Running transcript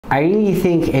I really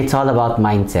think it's all about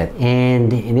mindset.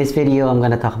 And in this video, I'm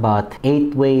gonna talk about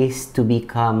 8 ways to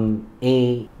become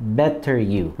a better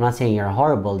you. I'm not saying you're a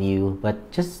horrible you,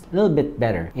 but just a little bit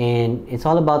better. And it's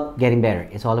all about getting better.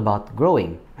 It's all about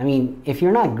growing. I mean, if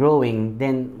you're not growing,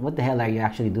 then what the hell are you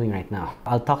actually doing right now?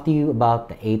 I'll talk to you about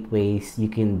the 8 ways you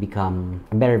can become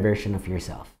a better version of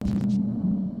yourself.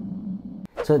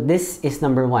 So this is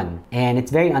number 1, and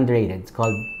it's very underrated. It's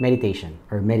called meditation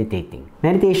or meditating.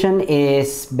 Meditation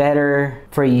is better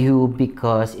for you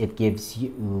because it gives you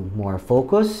more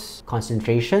focus,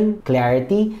 concentration,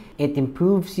 clarity. It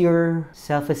improves your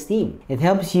self-esteem. It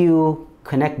helps you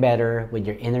connect better with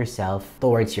your inner self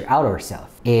towards your outer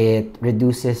self. It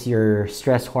reduces your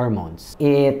stress hormones.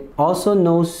 It also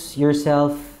knows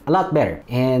yourself a lot better,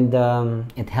 and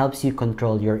it helps you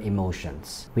control your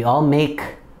emotions. We all make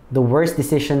the worst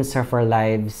decisions of our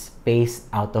lives based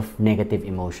out of negative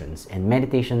emotions, and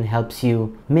meditation helps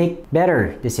you make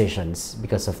better decisions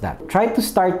because of that. Try to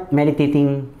start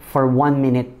meditating for 1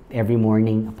 minute every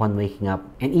morning upon waking up,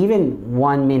 and even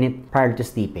 1 minute prior to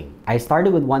sleeping. I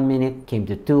started with 1 minute, came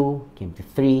to 2, came to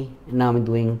 3, and now I'm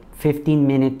doing 15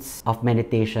 minutes of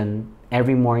meditation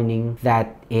every morning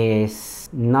that is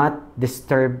not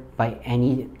disturbed by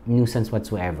any nuisance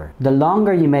whatsoever. The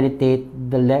longer you meditate,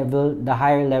 the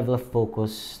higher level of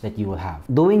focus that you will have.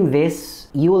 Doing this,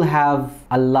 you will have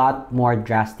a lot more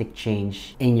drastic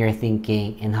change in your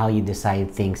thinking and how you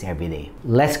decide things every day.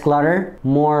 Less clutter,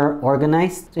 more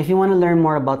organized. So if you want to learn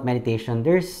more about meditation,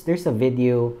 there's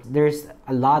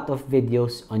a lot of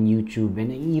videos on YouTube,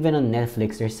 and even on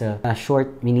Netflix there's a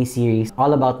short mini series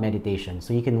all about meditation,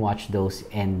 so you can watch those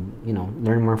and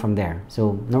learn more from there.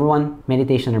 So number 1,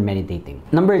 meditation or meditating.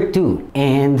 Number 2,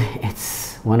 and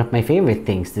it's one of my favorite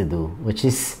things to do, which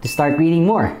is to start reading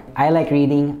more. I like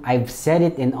reading. I've said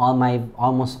it in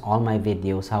almost all my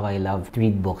videos how I love to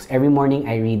read books. Every morning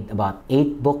I read about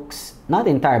 8 books, not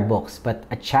entire books, but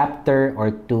a chapter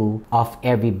or 2 of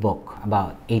every book,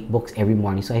 about 8 books every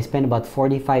morning. So I spend about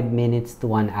 45 minutes to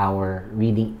 1 hour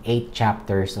reading 8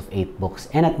 chapters of 8 books.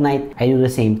 And at night, I do the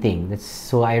same thing.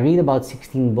 So I read about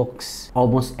 16 books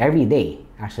almost every day,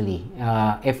 actually.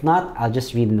 If not, I'll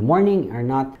just read in the morning or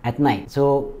not at night.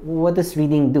 So what does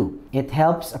reading do? It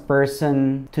helps a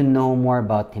person to know more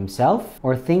about himself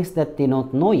or things that they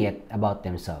don't know yet about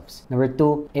themselves. Number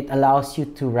 2, it allows you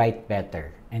to write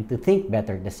better and to think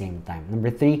better at the same time. Number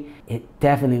 3, it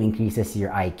definitely increases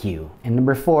your IQ. And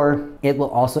number 4, it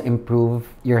will also improve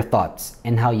your thoughts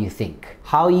and how you think.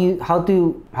 How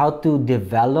to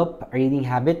develop a reading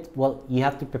habit? Well, you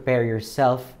have to prepare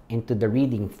yourself into the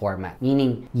reading format,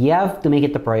 meaning you have to make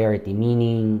it a priority,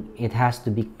 meaning it has to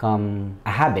become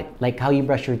a habit, like how you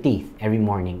brush your teeth every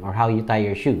morning or how you tie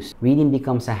your shoes. Reading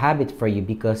becomes a habit for you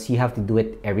because you have to do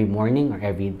it every morning or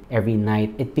every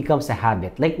night. It becomes a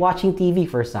habit, like watching TV.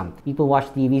 For some people, watch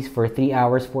TVs for 3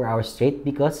 hours, 4 hours straight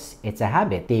because it's a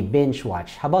habit. They binge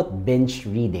watch. How about binge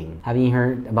reading? Have you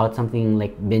heard about something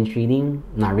like binge reading?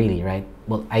 Not really, right?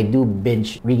 Well, I do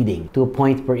binge reading to a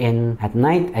point wherein at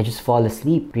night I just fall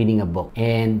asleep reading a book,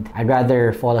 and I'd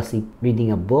rather fall asleep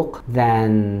reading a book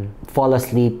than fall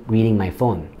asleep reading my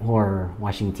phone or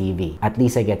watching TV. At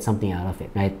least I get something out of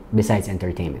it, right? Besides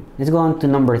entertainment. Let's go on to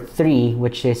number 3,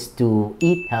 which is to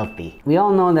eat healthy. We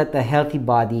all know that a healthy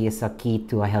body is a key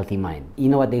to a healthy mind. You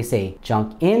know what they say?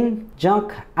 Junk in,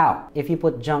 junk out. If you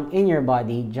put junk in your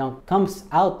body, junk comes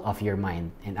out of your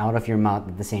mind and out of your mouth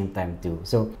at the same time too.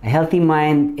 So a healthy mind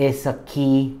is a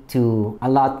key to a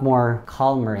lot more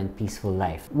calmer and peaceful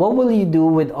life. What will you do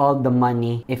with all the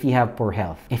money if you have poor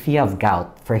health? If you have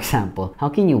gout, for example, how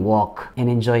can you walk and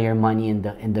enjoy your money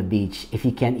in the beach if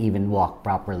you can't even walk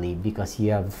properly because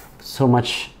you have so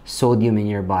much sodium in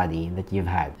your body that you've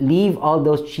had? Leave all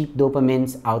those cheap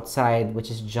dopamines outside, which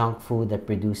is junk food that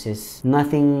produces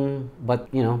nothing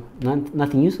but,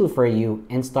 nothing useful for you,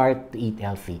 and start to eat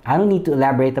healthy. I don't need to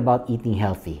elaborate about eating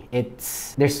healthy.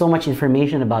 There's so much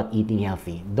information about eating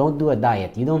healthy. Don't do a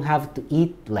diet. You don't have to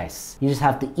eat less. You just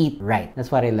have to eat right.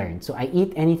 That's what I learned. So I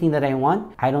eat anything that I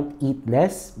want. I don't eat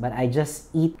less, but I just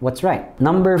eat what's right.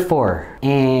 Number 4,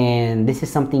 and this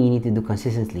is something you need to do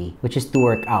consistently, which is to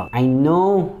work out. I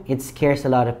know it scares a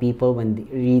lot of people when they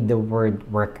read the word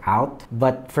workout,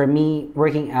 but for me,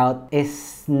 working out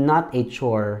is not a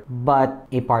chore, but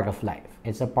a part of life.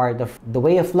 It's a part of the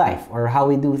way of life or how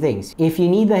we do things. If you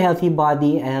need a healthy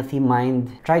body, a healthy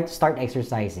mind, try to start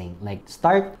exercising. I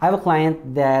have a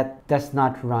client that does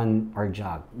not run or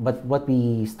jog. But what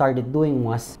we started doing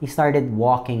was, he started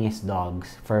walking his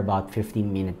dogs for about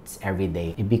 15 minutes every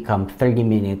day. It became 30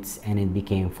 minutes and it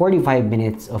became 45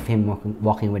 minutes of him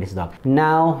walking with his dog.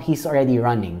 Now he's already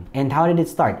running. And how did it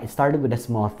start? It started with the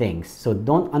small things. So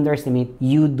don't underestimate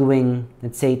you doing,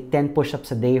 let's say, 10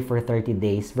 push-ups a day for 30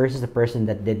 days versus a person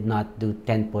that did not do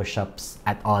 10 push-ups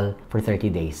at all for 30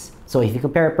 days. So if you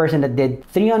compare a person that did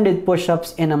 300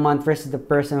 push-ups in a month versus the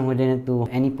person who didn't do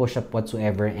any push-up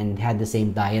whatsoever and had the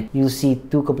same diet, you'll see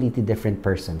two completely different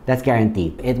persons. That's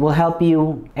guaranteed. It will help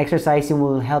you. Exercising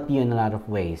will help you in a lot of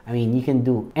ways. I mean, you can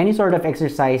do any sort of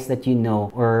exercise that you know,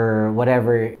 or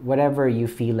whatever you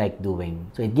feel like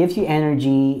doing. So it gives you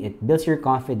energy, it builds your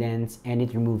confidence, and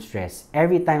it removes stress.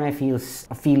 Every time I feel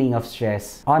a feeling of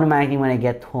stress, automatically when I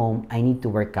get home, I need to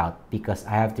work out because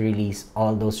I have to release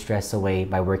all those stress away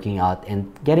by working out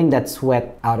and getting that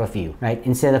sweat out of you, right?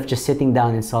 Instead of just sitting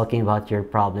down and sulking about your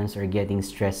problems or getting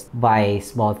stressed by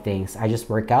small things, I just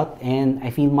work out and I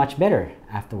feel much better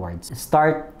afterwards.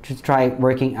 Start to try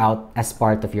working out as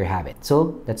part of your habit.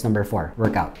 So that's number 4,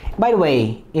 workout. By the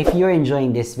way, if you're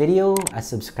enjoying this video, a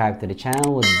subscribe to the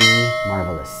channel would be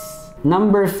marvelous.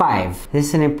 Number 5, this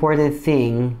is an important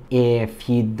thing if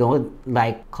you don't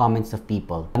like comments of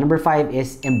people. Number 5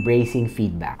 is embracing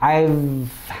feedback.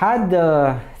 I've had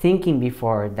the thinking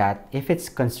before that if it's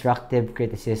constructive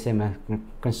criticism,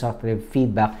 constructive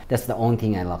feedback, that's the only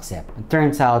thing I'll accept. It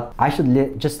turns out I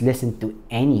should just listen to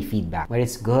any feedback, whether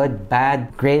it's good,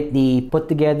 bad, greatly put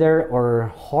together,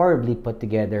 or horribly put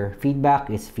together.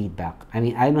 Feedback is feedback. I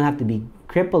mean, I don't have to be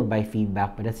crippled by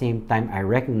feedback, but at the same time, I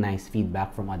recognize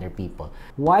feedback from other people.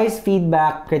 Why is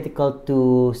feedback critical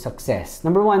to success?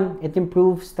 Number 1, it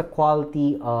improves the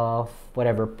quality of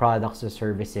whatever products or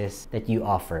services that you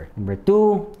offer. Number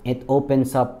 2, it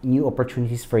opens up new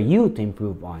opportunities for you to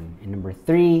improve on. And number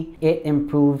 3, it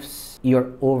improves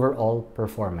your overall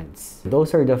performance.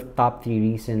 Those are the top 3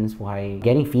 reasons why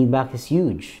getting feedback is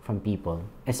huge from people,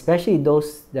 especially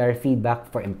those that are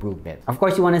feedback for improvement. Of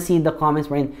course, you want to see the comments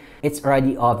wherein it's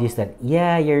already obvious that,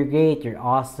 yeah, you're great, you're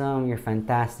awesome, you're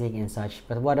fantastic and such.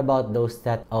 But what about those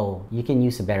that, oh, you can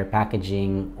use a better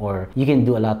packaging, or you can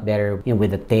do a lot better, you know,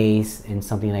 with the taste and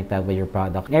something like that with your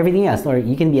product and everything else, or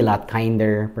you can be a lot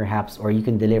kinder perhaps, or you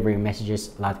can deliver your messages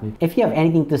a lot. If you have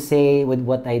anything to say with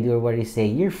what I do or what I say,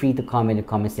 you're free to comment in the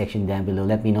comment section down below.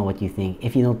 Let me know what you think.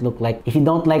 If you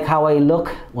don't like how I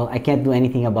look, well, I can't do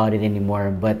anything about it anymore,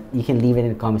 but you can leave it in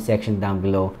the comment section down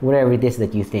below, whatever it is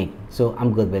that you think. So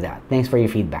I'm good with that. Thanks for your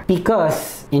feedback.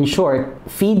 Because in short,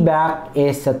 feedback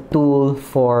is a tool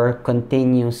for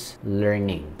continuous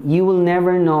learning. You will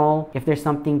never know if there's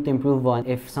something to improve on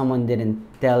if someone didn't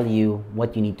tell you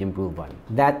what you need to improve on.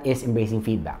 That is embracing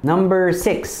feedback. Number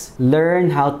 6, learn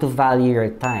how to value your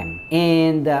time.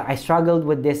 And I struggled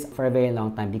with this for a very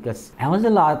long time because I was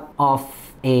I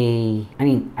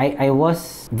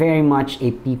was very much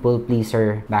a people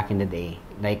pleaser back in the day.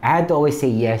 Like, I had to always say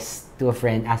yes to a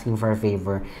friend asking for a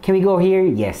favor. Can we go here?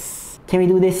 Yes. Can we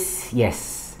do this?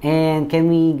 Yes. And can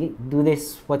we do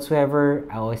this whatsoever?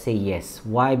 I always say yes.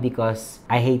 Why? Because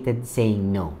I hated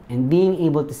saying no. And being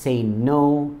able to say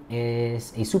no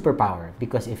is a superpower,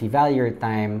 because if you value your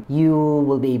time, you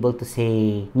will be able to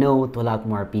say no to a lot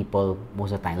more people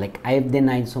most of the time. Like, I've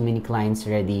denied so many clients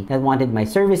already that wanted my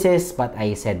services, but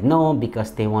I said no because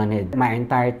they wanted my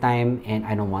entire time, and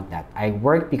I don't want that. I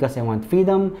work because I want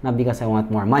freedom, not because I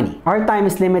want more money. Our time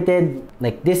is limited.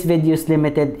 Like, this video is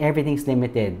limited. Everything's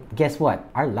limited. Guess what?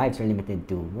 Our lives are limited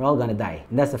too. We're all gonna die.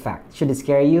 And that's a fact. Should it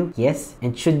scare you? Yes.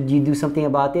 And should you do something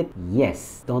about it?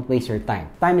 Yes. Don't waste your time.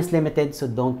 Time is limited, so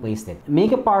don't waste it.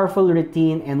 Make a powerful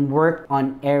routine and work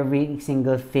on every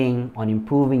single thing on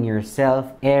improving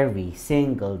yourself every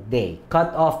single day.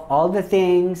 Cut off all the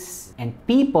things and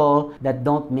people that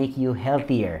don't make you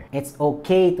healthier. It's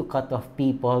okay to cut off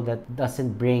people that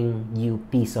doesn't bring you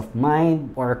peace of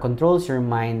mind or controls your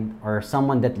mind, or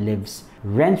someone that lives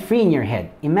rent-free in your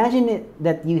head. Imagine it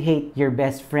that you hate your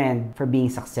best friend for being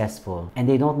successful and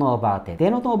they don't know about it. They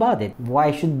don't know about it.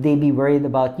 Why should they be worried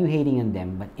about you hating on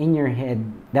them? But in your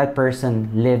head, that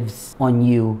person lives on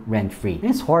you rent-free.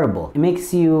 And it's horrible. It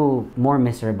makes you more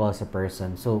miserable as a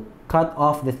person. So cut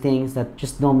off the things that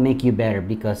just don't make you better,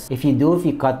 because if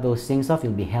you cut those things off,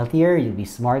 you'll be healthier, you'll be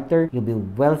smarter, you'll be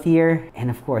wealthier, and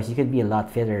of course, you could be a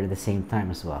lot fitter at the same time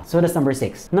as well. So that's number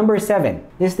 6. Number 7,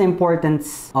 this is the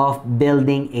importance of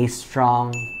building a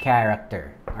strong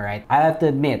character. All right, I have to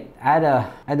admit, I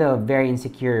had a very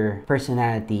insecure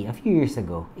personality a few years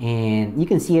ago, and you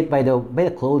can see it by the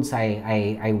clothes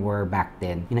I wore back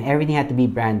then. You know, everything had to be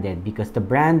branded because the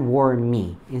brand wore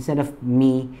me instead of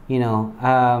me, you know,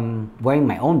 wearing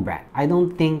my own brand. I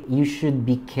don't think you should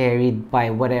be carried by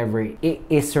whatever it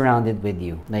is surrounded with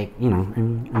you. Like, you know,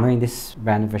 I'm wearing this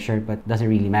brand of a shirt, but it doesn't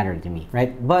really matter to me,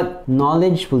 right? But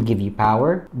knowledge will give you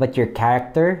power, but your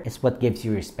character is what gives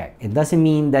you respect. It doesn't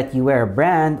mean that you wear a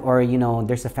brand or, you know,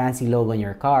 there's a fancy logo on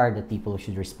your car that people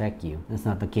should respect you. That's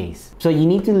not the case. So you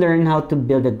need to learn how to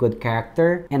build a good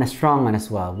character and a strong one as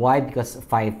well. Why? Because of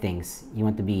 5 things. You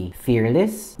want to be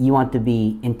fearless, you want to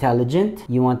be intelligent,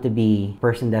 you want to be a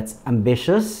person that's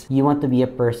ambitious, you want to be a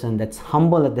person that's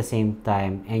humble at the same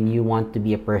time, and you want to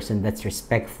be a person that's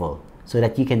respectful, so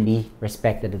that you can be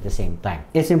respected at the same time.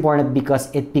 It's important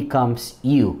because it becomes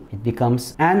you. It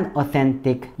becomes an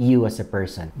authentic you as a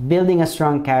person. Building a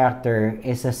strong character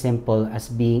is as simple as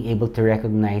being able to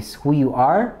recognize who you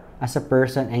are as a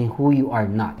person and who you are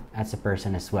not as a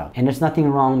person as well. And there's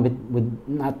nothing wrong with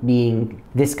not being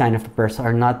this kind of a person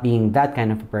or not being that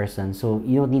kind of a person. So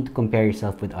you don't need to compare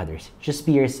yourself with others. Just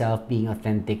be yourself. Being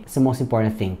authentic is the most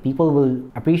important thing. People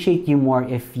will appreciate you more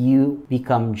if you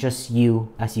become just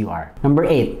you as you are. Number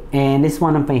 8, and this is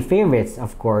one of my favorites,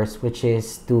 of course, which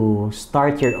is to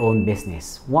start your own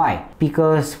business. Why?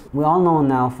 Because we all know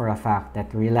now for a fact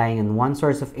that relying on one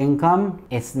source of income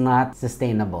is not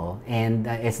sustainable, and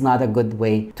it's not a good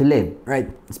way to live, right?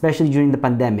 Especially during the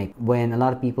pandemic, when a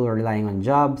lot of people are relying on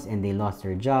jobs and they lost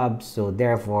their jobs, so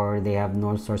therefore they have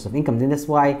no source of income. And that's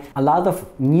why a lot of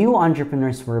new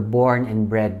entrepreneurs were born and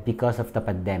bred because of the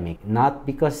pandemic, not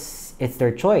because it's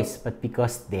their choice, but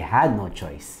because they had no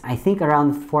choice. I think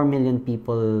around 4 million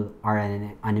people are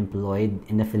unemployed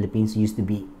in the Philippines, used to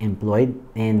be employed,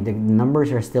 and the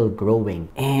numbers are still growing,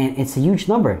 and it's a huge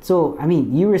number. So I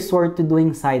mean, you resort to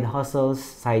doing side hustles,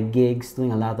 side gigs,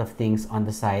 doing a lot of things on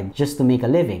the side just to make a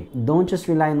living. Don't just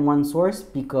rely on one source,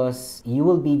 because you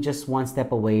will be just one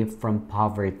step away from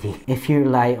poverty if you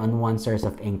rely on one source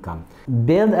of income.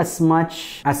 Build as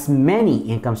many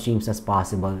income streams as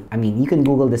possible. I mean, you can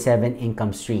Google the 7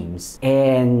 income streams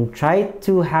and try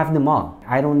to have them all.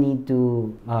 I don't need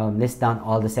to list down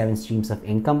all the 7 streams of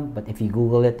income, but if you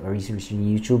Google it or research on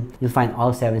YouTube, you'll find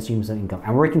all 7 streams of income.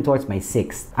 I'm working towards my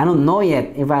 6th. I don't know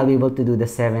yet if I'll be able to do the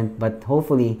 7th, but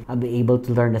hopefully I'll be able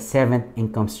to learn the 7th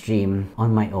income stream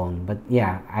on my own. But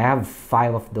yeah, I have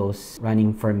 5 of those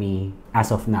running for me as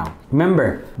of now.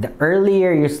 Remember, the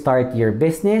earlier you start your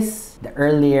business, the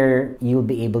earlier you'll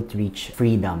be able to reach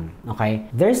freedom, okay?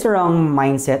 There's a wrong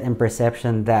mindset and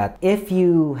perception that if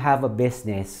you have a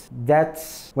business,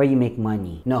 that's where you make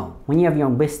money. No, when you have your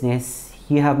own business,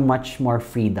 you have much more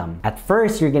freedom. At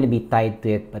first, you're gonna be tied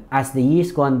to it, but as the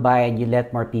years go on by and you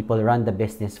let more people run the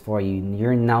business for you,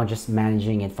 you're now just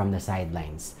managing it from the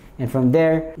sidelines. And from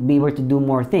there, be able to do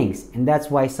more things. And that's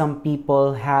why some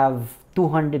people have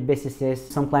 200 businesses.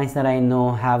 Some clients that I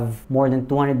know have more than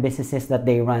 200 businesses that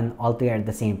they run all together at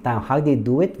the same time. How they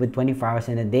do it with 24 hours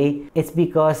in a day? It's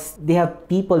because they have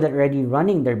people that are already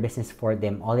running their business for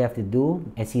them. All you have to do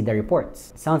is see the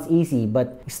reports. It sounds easy,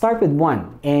 but start with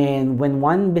one. And when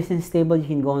one business is stable, you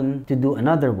can go on to do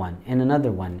another one and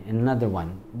another one and another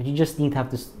one. But you just need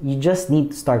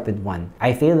to start with one.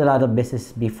 I failed a lot of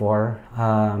business before.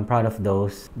 I'm proud of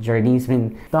those. Jardin's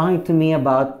been talking to me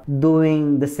about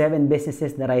doing the 7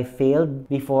 businesses that I failed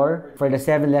before, for the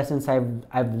 7 lessons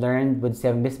I've learned with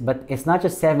 7 businesses. But it's not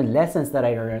just 7 lessons that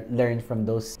I learned from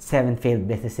those 7 failed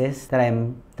businesses that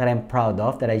I'm proud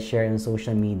of, that I share on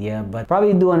social media, but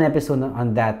probably do an episode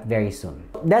on that very soon.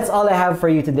 That's all I have for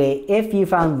you today. If you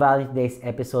found value in today's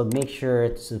episode, make sure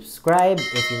to subscribe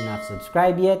if you're not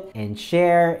subscribed yet, and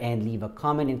share and leave a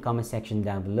comment in the comment section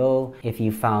down below if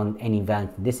you found any value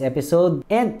in this episode.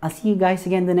 And I'll see you guys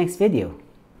again in the next video.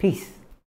 Peace.